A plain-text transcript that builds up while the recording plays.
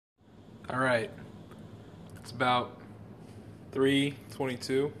Alright, it's about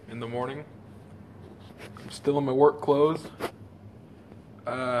 3:22 in the morning. I'm still in my work clothes.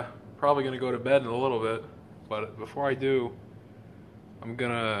 Probably gonna go to bed in a little bit, but before I do, I'm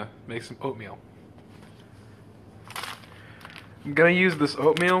gonna make some oatmeal. I'm gonna use this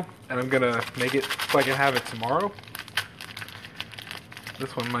oatmeal, and I'm gonna make it so I can have it tomorrow.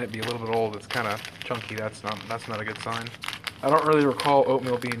 This one might be a little bit old. It's kind of chunky. That's not a good sign. I don't really recall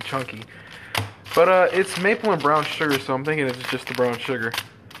oatmeal being chunky, but it's maple and brown sugar, so I'm thinking it's just the brown sugar.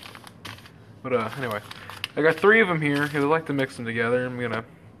 But anyway, I got 3 of them here because I like to mix them together. I'm gonna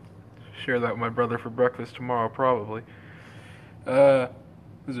share that with my brother for breakfast tomorrow, probably. Because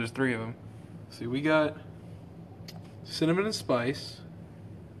there's 3 of them. See, we got cinnamon and spice,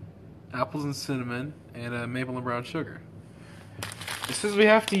 apples and cinnamon, and maple and brown sugar. It says we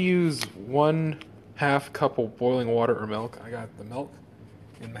have to use 1/2 cup of boiling water or milk. I got the milk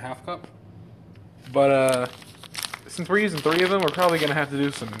in the 1/2 cup. But since we're using 3 of them, we're probably gonna have to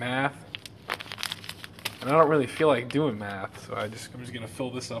do some math. And I don't really feel like doing math, so I'm just gonna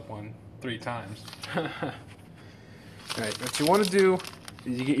fill this up 3 times. Alright, what you wanna do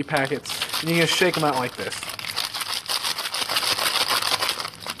is you get your packets and you're gonna shake them out like this.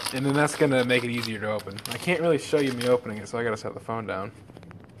 And then that's gonna make it easier to open. I can't really show you me opening it, so I gotta set the phone down.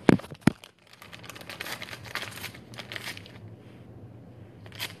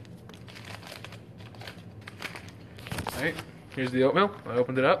 Alright, here's the oatmeal. I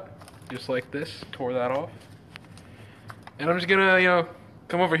opened it up, just like this, tore that off. And I'm just gonna,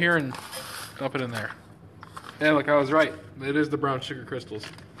 come over here and dump it in there. Yeah, look, I was right. It is the brown sugar crystals.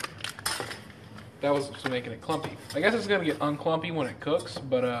 That was making it clumpy. I guess it's gonna get unclumpy when it cooks,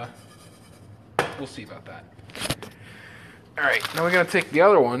 but we'll see about that. Alright, now we're gonna take the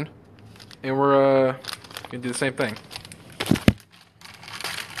other one, and we're gonna do the same thing.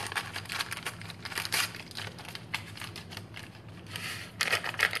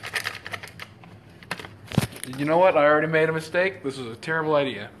 You know what? I already made a mistake. This was a terrible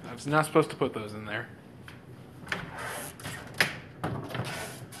idea. I was not supposed to put those in there.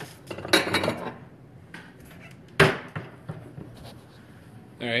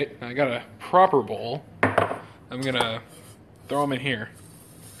 Alright, I got a proper bowl. I'm gonna throw them in here.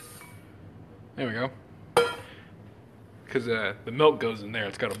 There we go. Because the milk goes in there,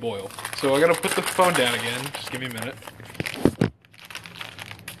 it's gotta boil. So I gotta put the phone down again. Just give me a minute.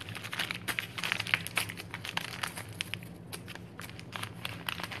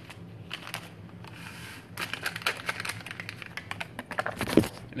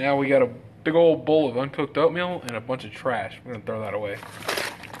 Now we got a big old bowl of uncooked oatmeal and a bunch of trash. I'm gonna throw that away.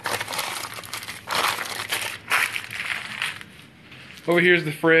 Over here's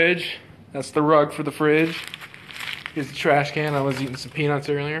the fridge. That's the rug for the fridge. Here's the trash can. I was eating some peanuts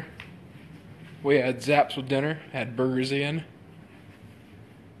earlier. We had Zaps with dinner. Had burgers again.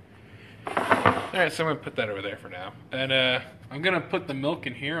 Alright, so I'm gonna put that over there for now. And I'm gonna put the milk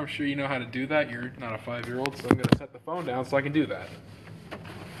in here. I'm sure you know how to do that. You're not a 5-year-old, so I'm gonna set the phone down so I can do that.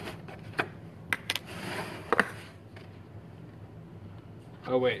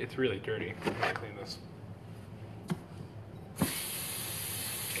 Oh wait, it's really dirty. I'm gonna clean this.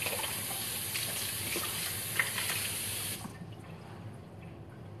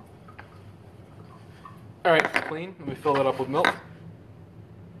 Alright, it's clean. Let me fill that up with milk.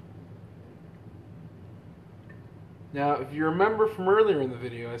 Now, if you remember from earlier in the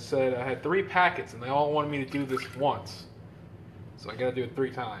video, I said I had 3 packets and they all wanted me to do this once. So I gotta do it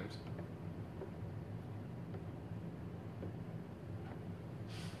 3 times.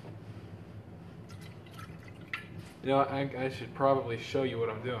 I should probably show you what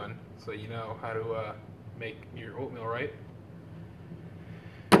I'm doing so you know how to make your oatmeal right.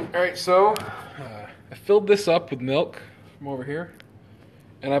 Alright, so I filled this up with milk from over here,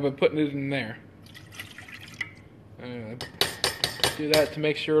 and I've been putting it in there. Do that to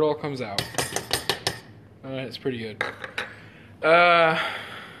make sure it all comes out. Alright, it's pretty good. You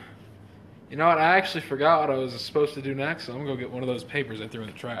know what? I actually forgot what I was supposed to do next, so I'm gonna go get one of those papers I threw in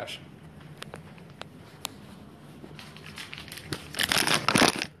the trash.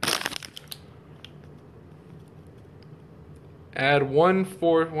 Add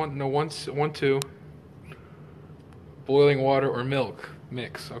 1/2 boiling water or milk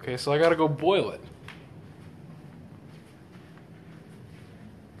mix. Okay, so I gotta go boil it.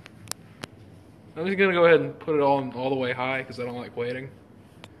 I'm just gonna go ahead and put it all the way high because I don't like waiting.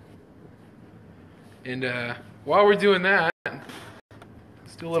 And while we're doing that,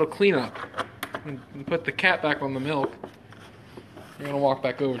 let's do a little cleanup. And put the cap back on the milk. We're gonna walk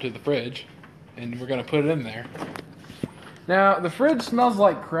back over to the fridge, and we're gonna put it in there. Now the fridge smells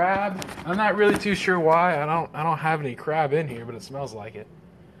like crab. I'm not really too sure why. I don't have any crab in here, but it smells like it.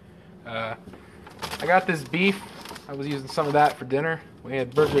 I got this beef. I was using some of that for dinner. We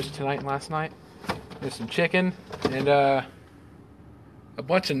had burgers tonight and last night. There's some chicken and a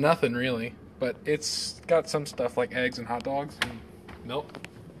bunch of nothing really, but it's got some stuff like eggs and hot dogs and milk.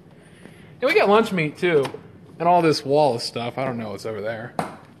 And we got lunch meat too, and all this wall of stuff. I don't know what's over there.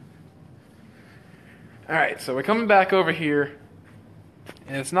 Alright, so we're coming back over here,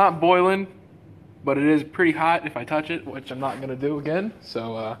 and it's not boiling, but it is pretty hot if I touch it, which I'm not going to do again.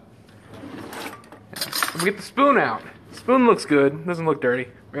 So, we get the spoon out. The spoon looks good, doesn't look dirty.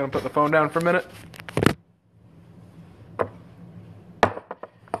 We're going to put the phone down for a minute.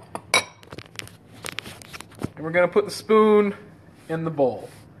 And we're going to put the spoon in the bowl.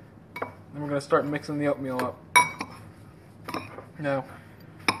 Then we're going to start mixing the oatmeal up. Now,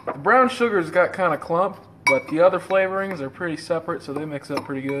 the brown sugar's got kind of clump, but the other flavorings are pretty separate, so they mix up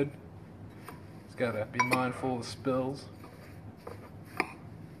pretty good. Just gotta be mindful of spills.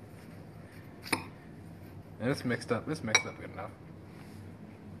 And it's mixed up. It's mixed up good enough.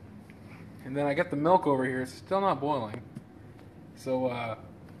 And then I got the milk over here. It's still not boiling. So I'm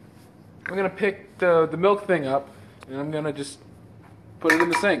gonna pick the milk thing up, and I'm gonna just put it in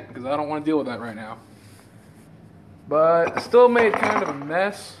the sink because I don't want to deal with that right now. But I still made kind of a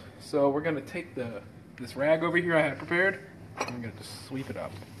mess, so we're gonna take this rag over here I had prepared, and I'm gonna just sweep it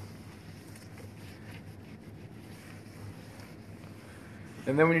up.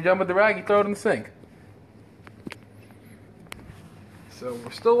 And then when you're done with the rag, you throw it in the sink. So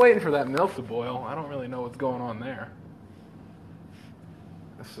we're still waiting for that milk to boil. I don't really know what's going on there.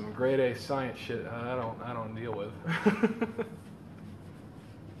 That's some grade A science shit I don't deal with.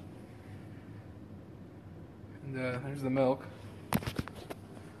 And there's the milk.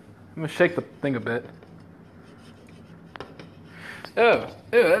 I'm gonna shake the thing a bit. Oh,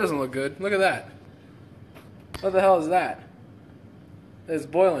 ew, that doesn't look good. Look at that. What the hell is that? It's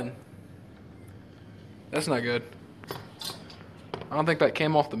boiling. That's not good. I don't think that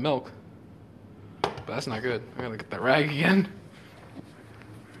came off the milk. But that's not good. I'm gonna get that rag again.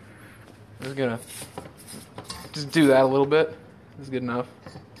 I'm just gonna just do that a little bit. That's good enough.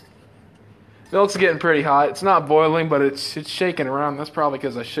 Milk's getting pretty hot. It's not boiling, but it's shaking around. That's probably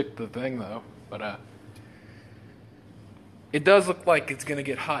because I shook the thing, though. But it does look like it's gonna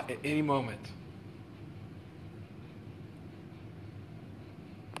get hot at any moment.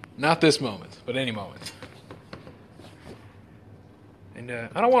 Not this moment, but any moment. And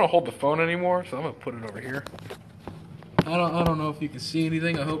I don't want to hold the phone anymore, so I'm gonna put it over here. I don't know if you can see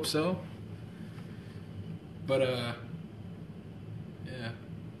anything. I hope so. But yeah.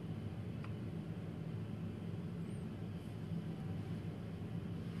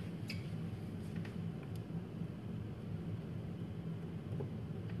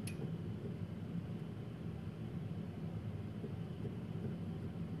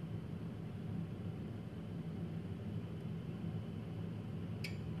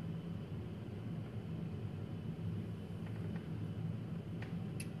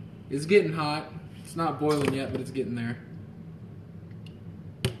 It's getting hot. It's not boiling yet, but it's getting there.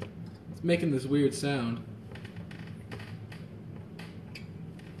 It's making this weird sound.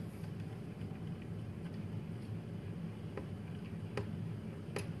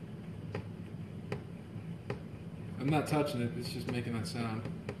 I'm not touching it, it's just making that sound.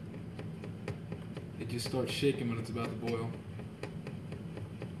 It just starts shaking when it's about to boil.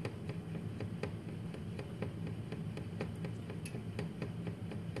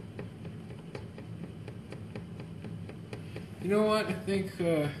 You know what? I think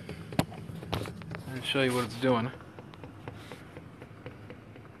I'll show you what it's doing.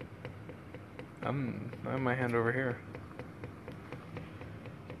 I have my hand over here.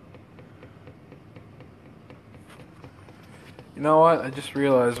 You know what? I just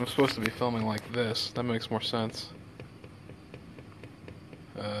realized I'm supposed to be filming like this. That makes more sense.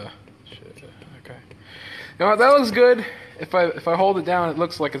 Shit. Okay. You know what? That looks good. If I hold it down, it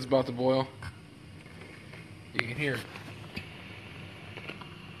looks like it's about to boil. You can hear it.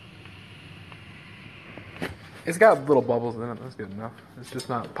 It's got little bubbles in it. That's good enough. It's just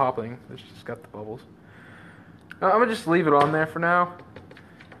not popping. It's just got the bubbles. I'm gonna just leave it on there for now.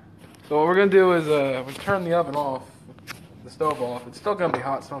 So what we're gonna do is we turn the oven off, the stove off. It's still gonna be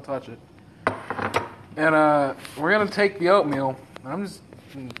hot, so don't touch it. And we're gonna take the oatmeal. And I'm just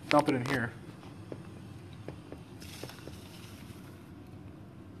gonna dump it in here.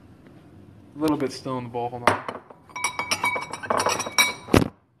 A little bit still in the bowl. Hold on.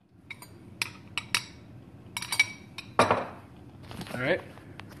 Alright,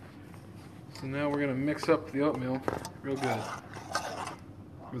 so now we're going to mix up the oatmeal real good.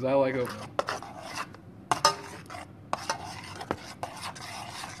 Because I like oatmeal.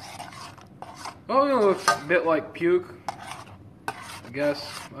 Oatmeal looks a bit like puke, I guess.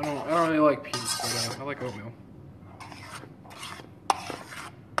 I don't really like puke, but I like oatmeal.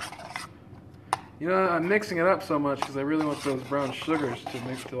 You know, I'm mixing it up so much because I really want those brown sugars to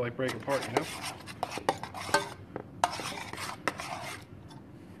mix to like break apart, you know?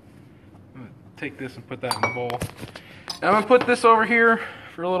 I'm gonna take this and put that in the bowl. And I'm gonna put this over here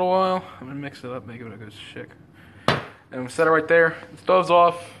for a little while. I'm gonna mix it up, make it a good shake. And I'm gonna set it right there. The stove's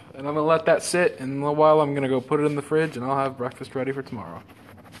off, and I'm gonna let that sit. And in a little while, I'm gonna go put it in the fridge, and I'll have breakfast ready for tomorrow.